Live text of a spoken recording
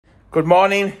Good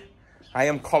morning, I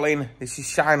am Colin. This is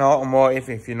Shineautomotive.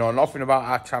 If you know nothing about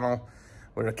our channel,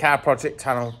 we're a car project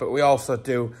channel, but we also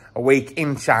do a week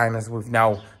in Shine, as we've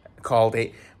now called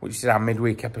it, which is our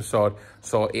midweek episode.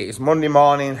 So it is Monday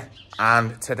morning,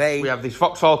 and today we have this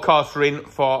Vauxhall Corsa in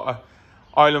for an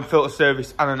oil and filter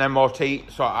service and an MOT.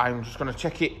 So I'm just going to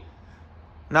check it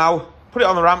now, put it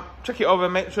on the ramp, check it over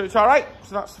and make sure it's all right.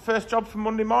 So that's the first job for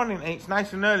Monday morning, and it's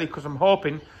nice and early because I'm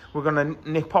hoping we're going to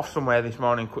nip off somewhere this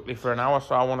morning quickly for an hour.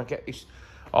 So I want to get this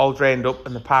all drained up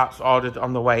and the parts ordered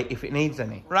on the way if it needs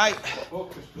any. Right,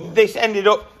 this ended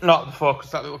up, not the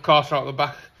Focus, that little Corsa out the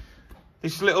back.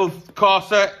 This little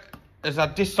Corsa has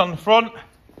had discs on the front,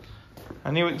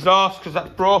 a new exhaust because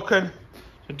that's broken.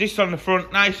 So discs on the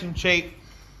front, nice and cheap,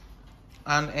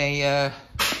 and a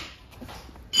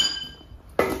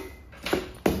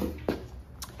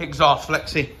exhaust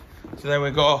flexi. So there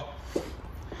we go.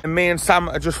 And me and Sam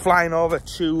are just flying over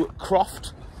to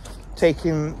Croft,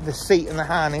 taking the seat and the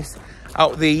harness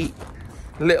out the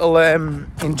little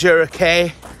Enduro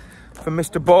K for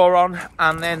Mr. Boron,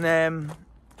 and then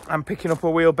I'm picking up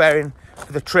a wheel bearing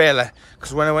for the trailer,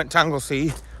 because when I went to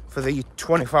Camblelski for the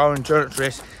 24-hour endurance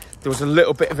race, there was a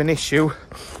little bit of an issue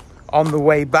on the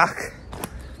way back.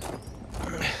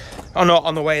 Oh no,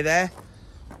 on the way there.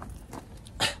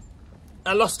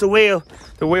 I lost a wheel.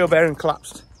 The wheel bearing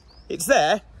collapsed. It's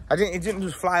there. It didn't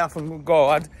just fly off and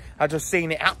go. I just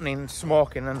seen it happening,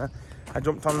 smoking, and I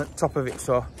jumped on the top of it.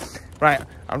 So, right,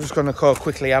 I'm just going to go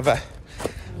quickly have a...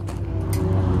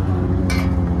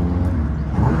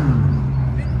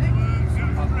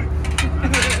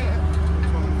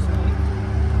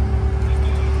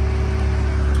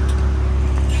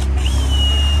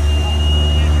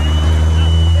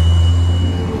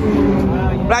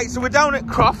 Right, so we're down at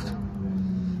Croft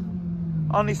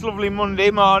on this lovely Monday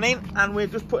morning, and we're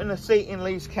just putting a seat in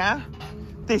Lee's car.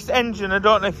 This engine, I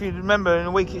don't know if you remember, in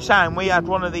a week at Shine we had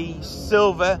one of the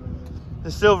silver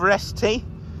ST.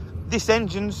 This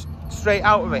engine's straight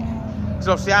out of it.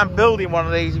 So obviously I'm building one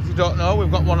of these. If you don't know, we've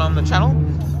got one on the channel.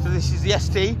 So this is the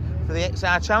ST for the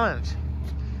XR Challenge.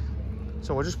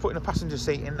 So we're just putting a passenger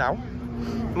seat in now,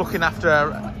 looking after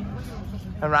our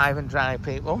arrive and drive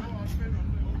people.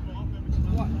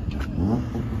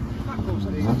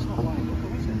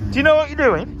 Do you know what you're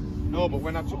doing? No, but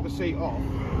when I took the seat off,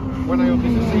 when I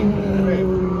undid the seat, it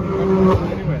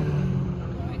went anyway.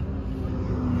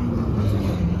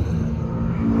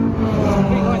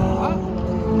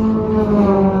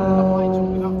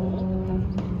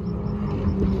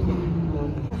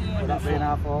 That being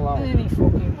our fall out.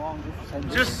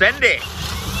 Just send it.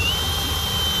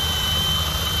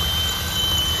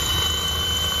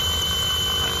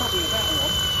 Probably a better one.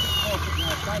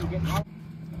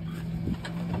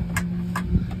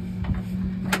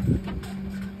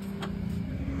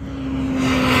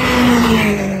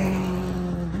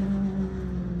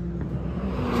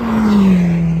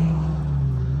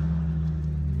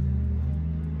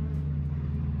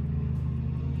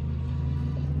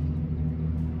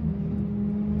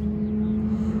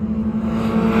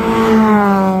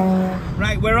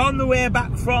 We're on the way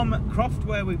back from Croft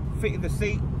where we fitted the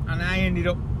seat, and I ended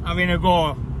up having a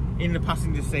go in the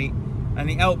passenger seat, and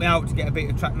it helped me out to get a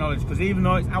bit of track knowledge, because even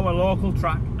though it's our local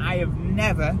track, I have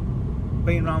never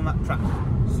been around that track.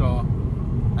 So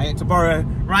I had to borrow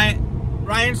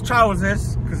Ryan's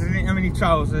trousers because I didn't have any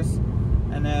trousers,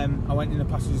 and I went in the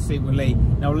passenger seat with Lee.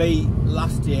 Now Lee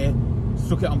last year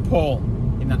stuck it on pole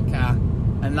in that car,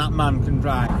 and that man can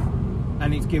drive,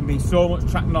 and it's given me so much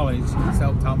track knowledge, it's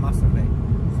helped out massively.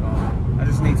 So I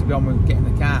just need to be on with getting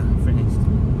the car finished.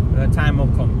 The time will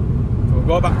come. So we'll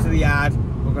go back to the yard.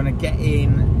 We're going to get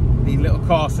in the little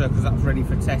Corsa because that's ready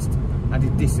for test. I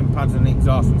did disc and pads and the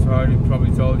exhaust, which I've already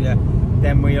probably told you.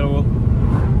 Then we'll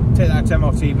take that to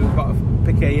MOT, but we've got to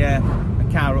pick a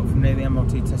car up from near the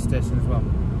MOT test station as well.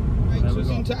 Right, so it's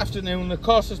into afternoon. The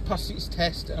Corsa's passed its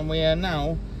test, and we are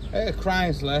now at a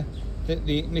Chrysler that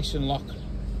the ignition lock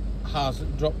has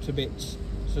dropped to bits.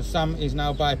 So Sam is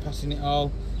now bypassing it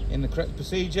all in the correct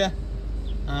procedure,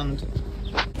 and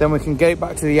then we can get it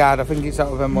back to the yard. I think it's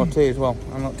out of MOT as well,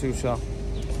 I'm not too sure.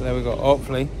 So there we go,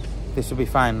 hopefully this will be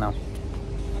fine now.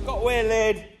 I got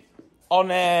waylaid on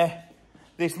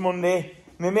this Monday.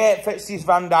 My mate fetched his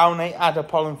van down, it had a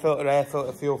pollen filter, air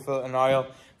filter, fuel filter and oil.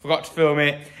 Forgot to film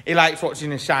it. He likes watching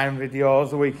the Shine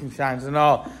videos, the weekend Shines and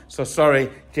all. So sorry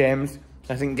James,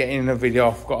 I didn't get in the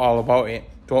video, I forgot all about it.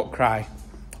 Don't cry.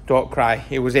 Don't cry.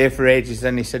 He was here for ages,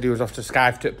 then he said he was off to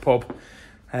Skype at the pub.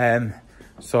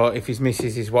 So if his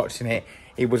missus is watching it,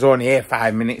 he was only here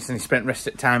 5 minutes and he spent the rest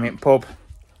of the time in pub.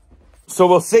 So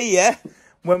we'll see you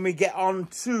when we get on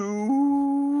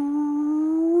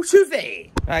to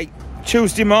Tuesday. Right,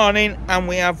 Tuesday morning, and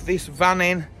we have this van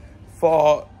in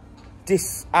for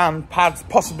discs and pads,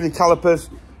 possibly calipers.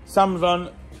 Sam's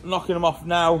on knocking them off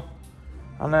now,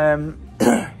 and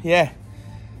yeah.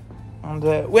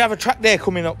 And we have a track day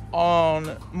coming up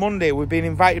on Monday. We've been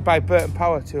invited by Burton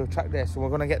Power to a track day, so we're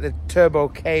going to get the Turbo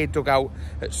K dug out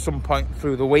at some point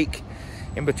through the week,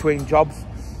 in between jobs.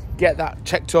 Get that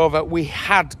checked over. We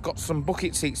had got some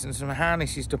bucket seats and some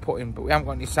harnesses to put in, but we haven't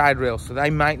got any side rails, so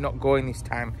they might not go in this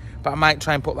time. But I might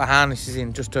try and put the harnesses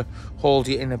in just to hold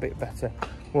it in a bit better.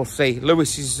 We'll see.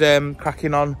 Lewis is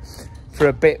cracking on for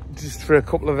a bit, just for a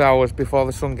couple of hours before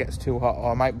the sun gets too hot,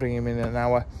 or I might bring him in an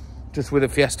hour, just with a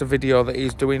Fiesta video that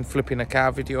he's doing, flipping a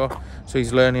car video. So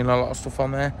he's learning a lot of stuff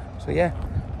on there. So yeah,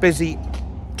 busy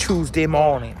Tuesday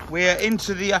morning. We're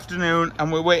into the afternoon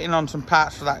and we're waiting on some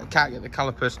parts for that. We can't get the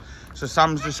calipers. So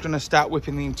Sam's just going to start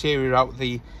whipping the interior out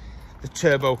the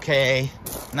Turbo K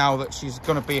now that she's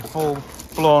going to be a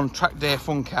full-blown track day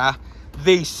fun car.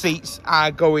 These seats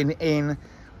are going in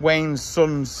Wayne's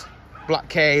son's black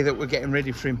K that we're getting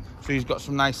ready for him. So he's got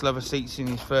some nice leather seats in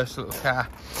his first little car.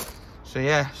 So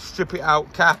yeah, strip it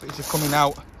out, carpets are coming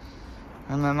out,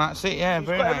 and then that's it. Yeah,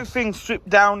 very nice. He's got everything stripped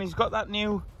down. He's got that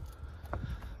new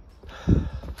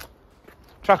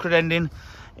track rod ending.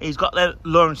 He's got the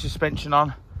Lawrence suspension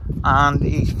on, and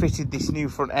he's fitted this new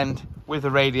front end with a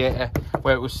radiator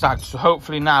where it was sagged. So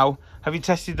hopefully now, have you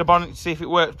tested the bonnet to see if it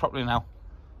works properly now?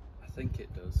 I think it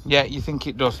does. Yeah, you think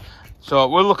it does. So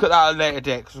we'll look at that at a later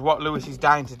date, because what Lewis is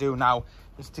dying to do now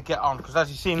is to get on, because as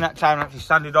you've seen that time, actually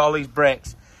sanded all these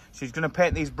brakes. So he's going to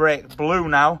paint these brakes blue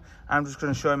now. I'm just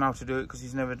going to show him how to do it because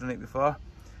he's never done it before.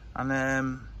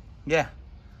 And yeah,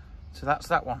 so that's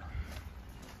that one.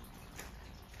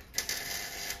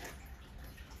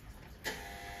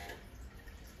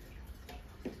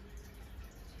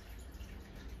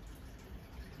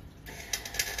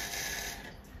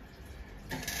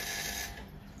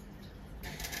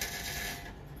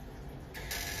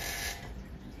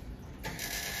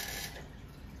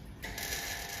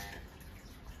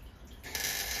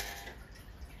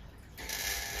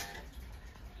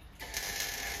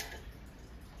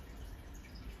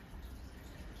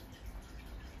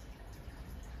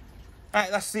 Right,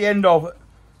 that's the end of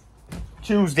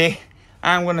Tuesday.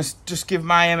 I'm going to just give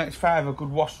my MX-5 a good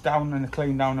wash down and a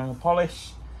clean down and a polish.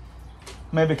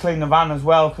 Maybe clean the van as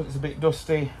well because it's a bit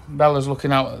dusty. Bella's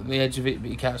looking out at the edge of it, but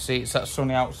you can't see it's that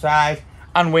sunny outside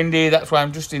and windy. That's why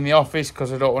I'm just in the office,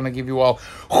 because I don't want to give you all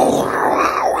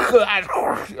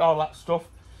that stuff.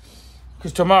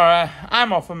 Because tomorrow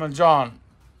I'm off from a jaunt.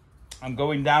 I'm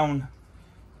going down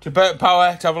to Burton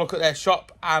Power to have a look at their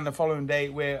shop, and the following day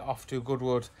we're off to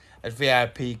Goodwood as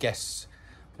VIP guests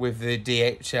with the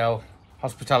DHL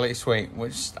hospitality suite,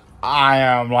 which I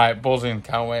am like buzzing.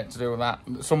 Can't wait to do that.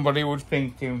 Somebody would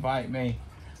think to invite me,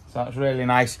 so that's really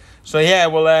nice. So yeah,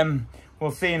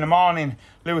 we'll see in the morning.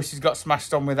 Lewis has got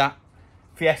smashed on with that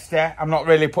Fiesta. I'm not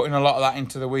really putting a lot of that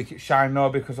into the week at Shine though,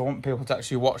 because I want people to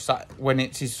actually watch that when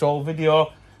it's his sole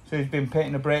video. So he's been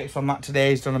painting the brakes on that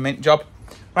today. He's done a mint job.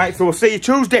 Right, so we'll see you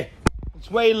Tuesday. It's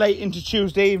way late into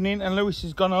Tuesday evening and Lewis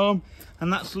has gone home.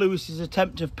 And that's Lewis's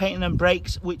attempt of painting them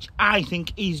brakes, which I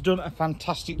think he's done a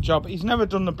fantastic job. He's never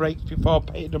done the brakes before,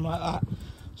 painted them like that.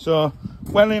 So,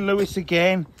 well in Lewis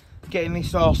again, getting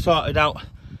this all sorted out.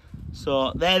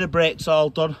 So, there the brakes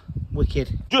all done.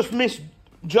 Wicked. Just missed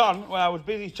John when I was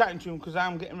busy chatting to him because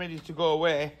I'm getting ready to go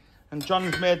away. And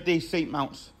John's made these seat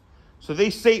mounts. So,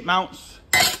 these seat mounts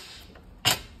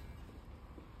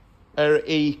are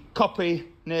a copy,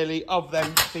 nearly, of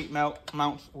them seat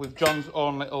mounts with John's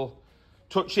own little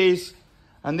touches,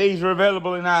 and these are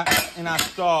available in our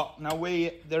store. Now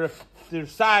they're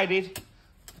sided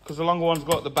because the longer ones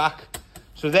go at the back,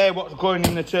 so they're what's going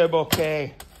in the Turbo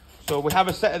K. So we have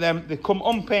a set of them. They come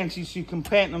unpainted, so you can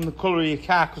paint them the colour of your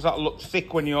car, because that'll look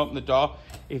thick when you open the door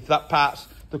if that part's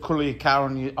the colour of your car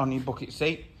on your bucket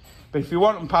seat. But if you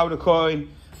want them powder coating,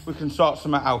 we can sort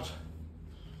some out.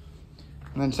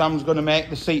 And then Sam's going to make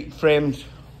the seat frames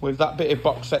with that bit of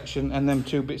box section and them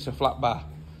 2 bits of flat bar.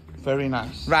 Very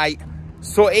nice. Right,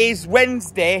 so it is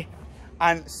Wednesday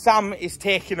and Sam is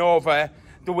taking over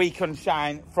the Week on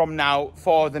Shine from now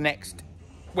for the next,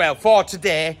 well, for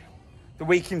today. The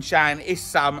Week in Shine is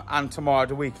Sam, and tomorrow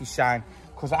the Week is Shine,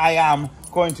 because I am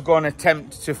going to go and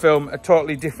attempt to film a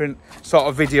totally different sort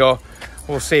of video.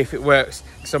 We'll see if it works,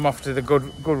 because I'm off to the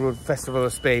Goodwood Festival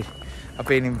of Speed. I've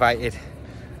been invited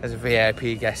as a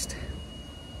VIP guest.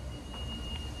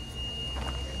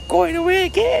 Going away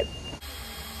again.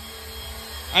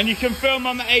 And you can film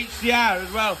on the HDR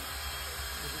as well.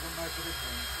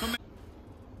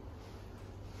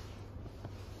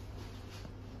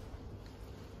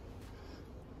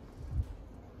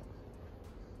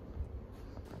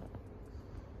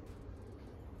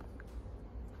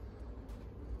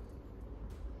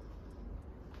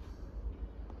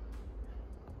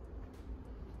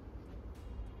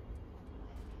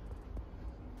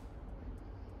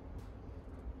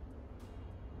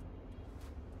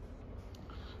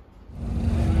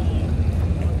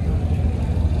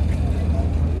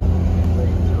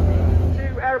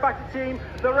 team,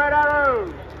 the Red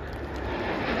Arrows.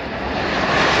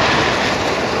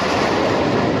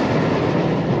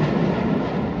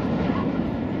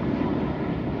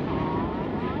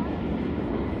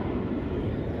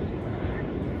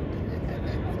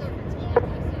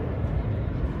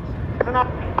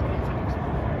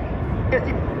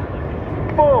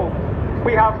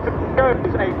 We have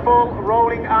a full,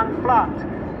 rolling and flat.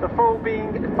 The full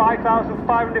being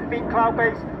 5,500 feet cloud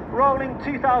base, rolling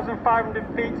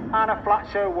 2,500 feet and a flat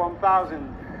show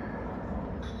 1,000.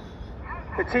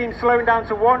 The team slowing down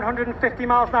to 150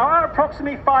 miles an hour at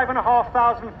approximately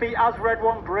 5,500 feet as Red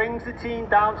One brings the team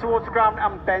down towards the ground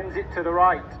and bends it to the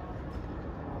right.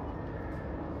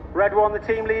 Red One, the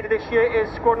team leader this year,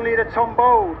 is squadron leader Tom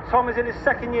Bold. Tom is in his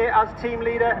second year as team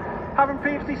leader, having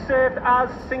previously served as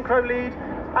synchro lead,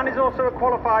 and is also a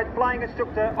qualified flying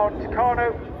instructor on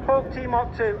Tucano, Hawk T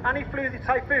Mark II, and he flew the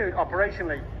Typhoon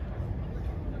operationally.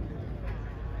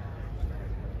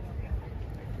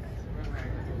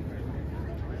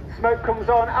 Smoke comes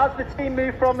on as the team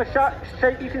move from the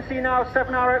shape you can see now,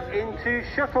 7 Arrow, into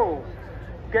shuttle.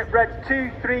 Get Reds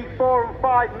 2, 3, 4 and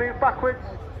 5 move backwards,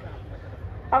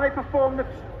 and they perform the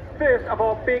first of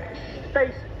our big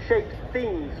space-shaped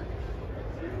themes.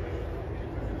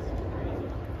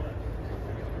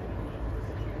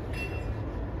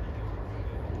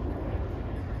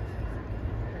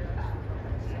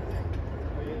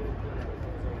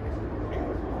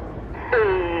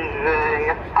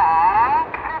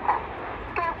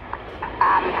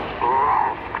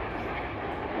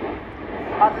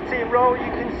 As the team roll, you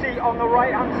can see on the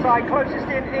right hand side, closest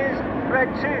in is Red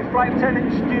 2, Flight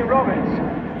Lieutenant Stu Roberts.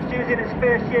 Stu's in his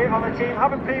first year on the team,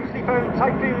 having previously flown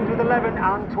Typhoons with 11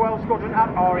 and 12 Squadron at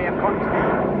RAF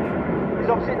Conisby. His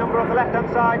opposite number on the left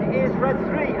hand side is Red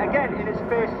 3, again in his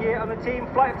first year on the team,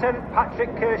 Flight Lieutenant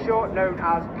Patrick Kershaw, known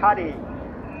as Paddy.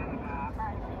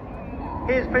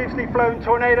 He has previously flown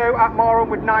Tornado at Marham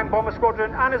with 9 Bomber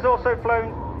Squadron and has also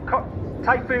flown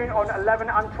Typhoon on 11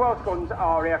 and 12 Squadrons at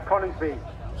RAF Conisby.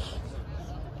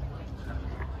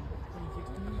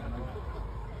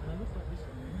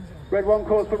 Red 1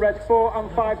 calls for Red 4 and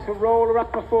 5 to roll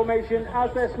around the formation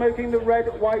as they're smoking the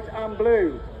red, white and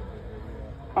blue.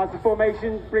 As the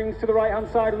formation brings to the right hand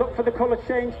side, look for the colour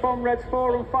change from Reds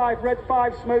 4 and 5. Red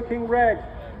 5 smoking red.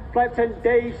 Flight Lieutenant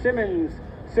Dave Simmons.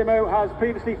 Simo has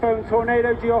previously flown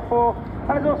Tornado GR4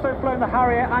 and has also flown the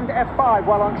Harrier and F5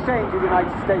 while on exchange with the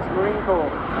United States Marine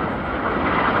Corps.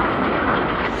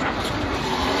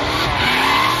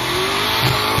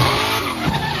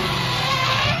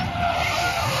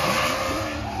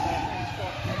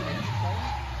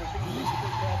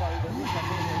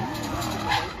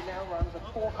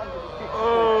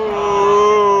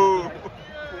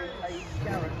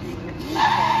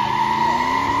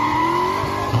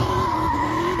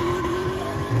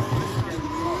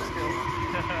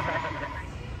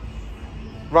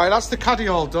 Right, that's the caddy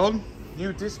all done.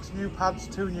 New discs, new pads,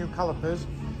 2 new calipers.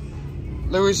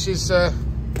 Lewis is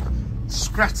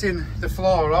scratching the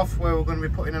floor off where we're going to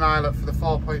be putting an eyelet for the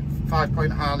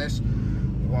 5-point harness.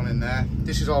 One in there.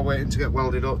 This is all waiting to get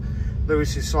welded up.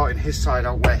 Lewis is sorting his side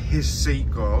out where his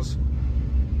seat goes.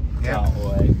 Yeah.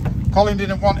 Colin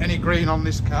didn't want any green on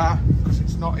this car because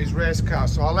it's not his race car,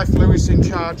 so I left Lewis in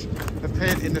charge of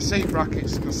painting the seat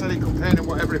brackets. I said he could paint them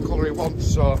whatever colour he wants,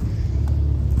 so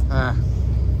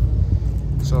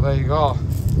there you go.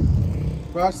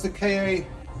 Well, that's the KA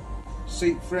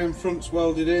seat frame fronts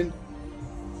welded in.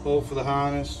 All for the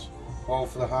harness, all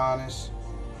for the harness.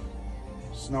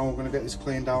 So now we're going to get this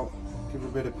cleaned out, give it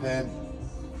a bit of paint,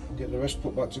 get the rest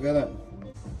put back together.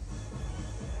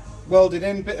 Welded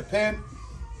in, bit of paint,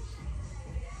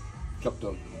 job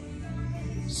done.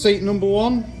 Seat number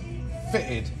 1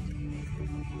 fitted.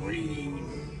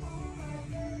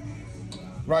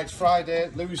 Right, it's Friday.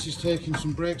 Lewis is taking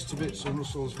some brakes to bits on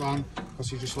Russell's van because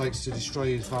he just likes to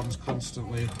destroy his vans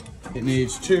constantly. It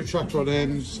needs 2 track rod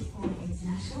ends,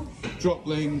 drop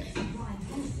link,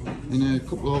 and a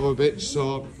couple of other bits.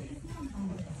 So,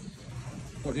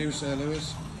 what do you say,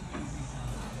 Lewis?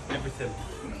 Everything.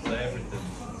 Say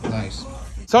everything. Nice.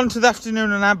 It's on to the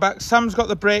afternoon and I'm back. Sam's got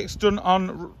the brakes done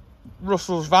on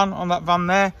Russell's van, on that van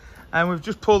there, and we've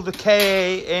just pulled the KA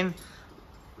in.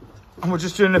 And we're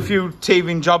just doing a few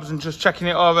teething jobs and just checking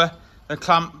it over. The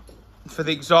clamp for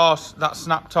the exhaust, that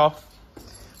snapped off.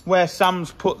 Where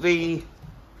Sam's put the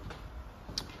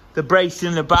brace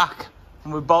in the back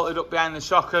and we bolted up behind the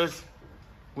shockers.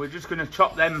 We're just going to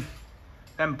chop them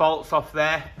bolts off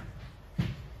there.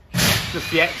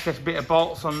 Just the excess bit of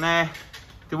bolts on there.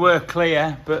 They were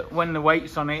clear, but when the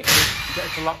weight's on it, it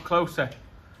gets a lot closer.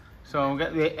 So we'll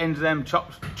get the ends of them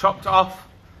chopped off.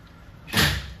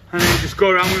 and then just go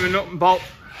around with a nut and bolt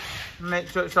and make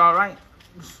sure it's all right.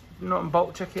 Just nut and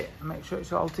bolt check it and make sure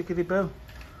it's all tickety-boo.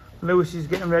 Lewis is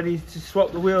getting ready to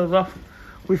swap the wheels off.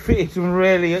 We fitted some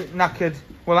really knackered,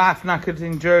 well half knackered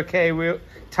in Jerky wheel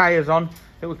tyres on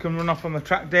that we can run off on the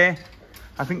track day.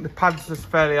 I think the pads are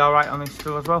fairly all right on this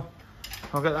still as well.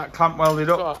 I'll get that clamp welded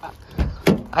up.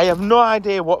 I have no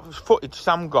idea what footage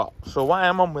Sam got, so while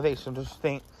I'm on with this, I'm just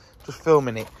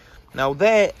filming it. Now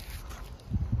their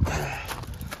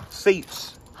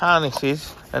seats,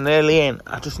 harnesses, and nearly in.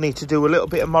 I just need to do a little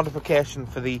bit of modification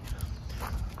for the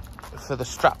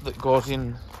strap that goes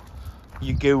in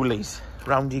your ghoulies,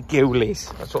 round your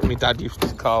ghoulies. That's what my dad used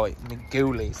to call it, my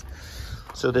ghoulies.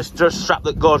 So there's just a strap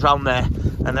that goes around there,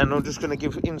 and then I'm just going to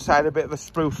give inside a bit of a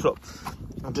spruce up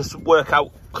and just work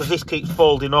out, because this keeps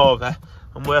folding over,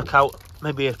 and work out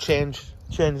maybe a change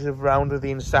of round of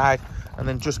the inside, and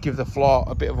then just give the floor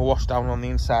a bit of a wash down on the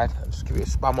inside and just give it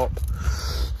a spam up.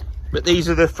 But these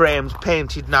are the frames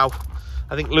painted now.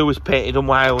 I think Lewis painted them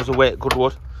while I was away at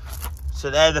Goodwood. So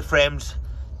they're the frames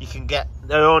you can get.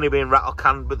 They're only being rattle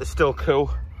canned, but they're still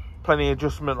cool. Plenty of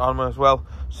adjustment on them as well.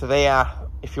 So they are,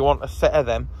 if you want a set of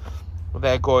them,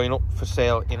 they're going up for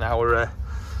sale in our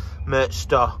merch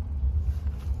store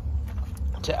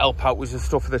to help out with the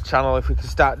stuff of the channel. If we can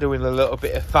start doing a little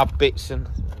bit of fab bits and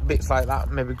bits like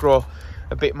that, maybe grow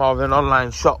a bit more of an online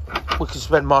shop, we can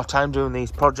spend more time doing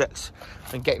these projects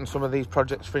and getting some of these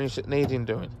projects finished that needing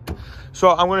doing. So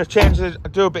I'm going to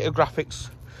do a bit of graphics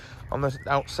on the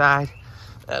outside.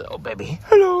 Hello baby,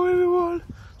 hello everyone.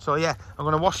 So yeah, I'm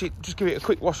going to wash it, just give it a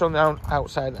quick wash on the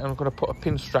outside, and I'm going to put a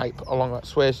pinstripe along that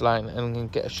swage line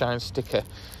and get a shine sticker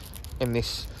in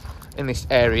this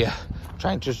area,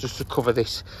 trying just to cover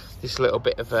this little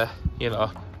bit of a, you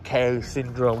know, K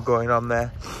syndrome going on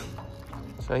there.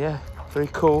 So yeah, very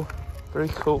cool, very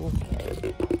cool.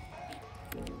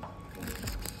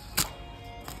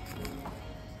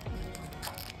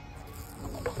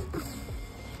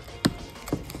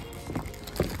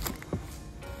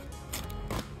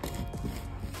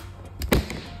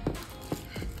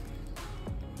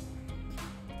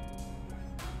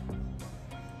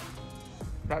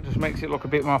 That just makes it look a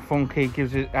bit more funky,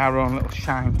 gives it our own little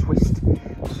shine twist.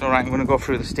 So right, I'm going to go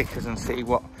through the stickers and see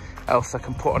what else I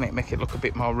can put on it, make it look a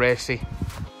bit more racy.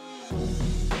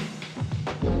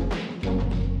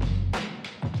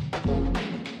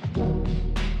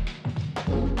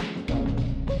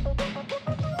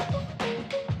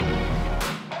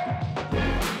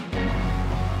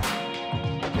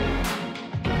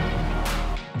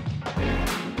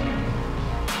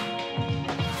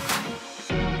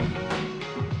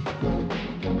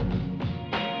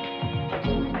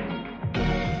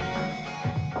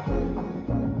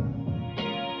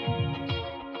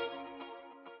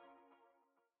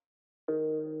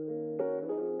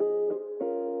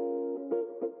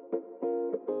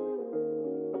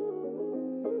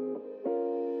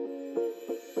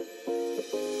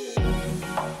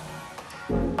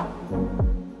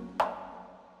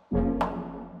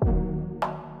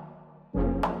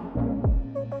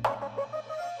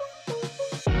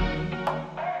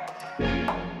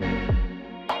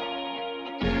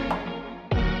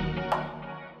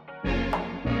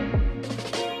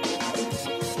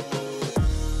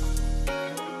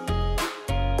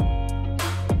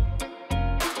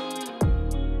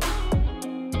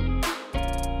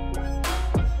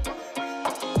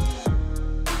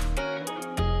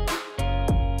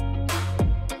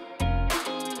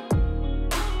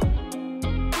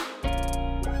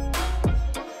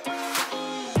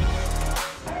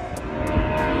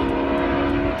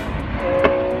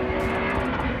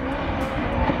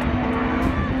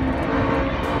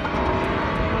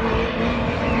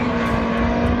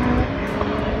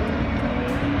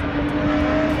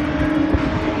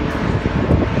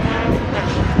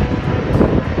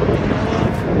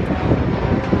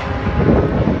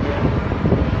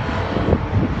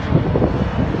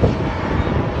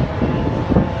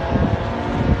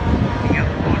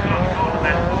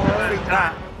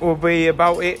 Will be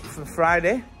about it for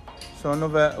Friday. So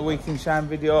another Week in Shine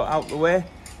video out the way,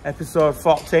 episode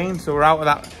 14. So we're out of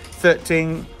that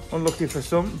 13 unlucky for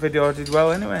some video. Did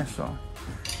well anyway. So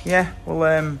yeah,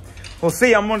 we'll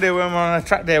see you on Monday when we're on a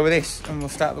track day with this, and we'll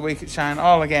start the week at Shine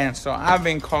all again. So I've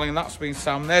been Colin, that's been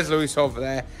Sam, there's Lewis over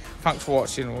there. Thanks for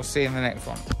watching, we'll see you in the next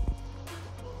one.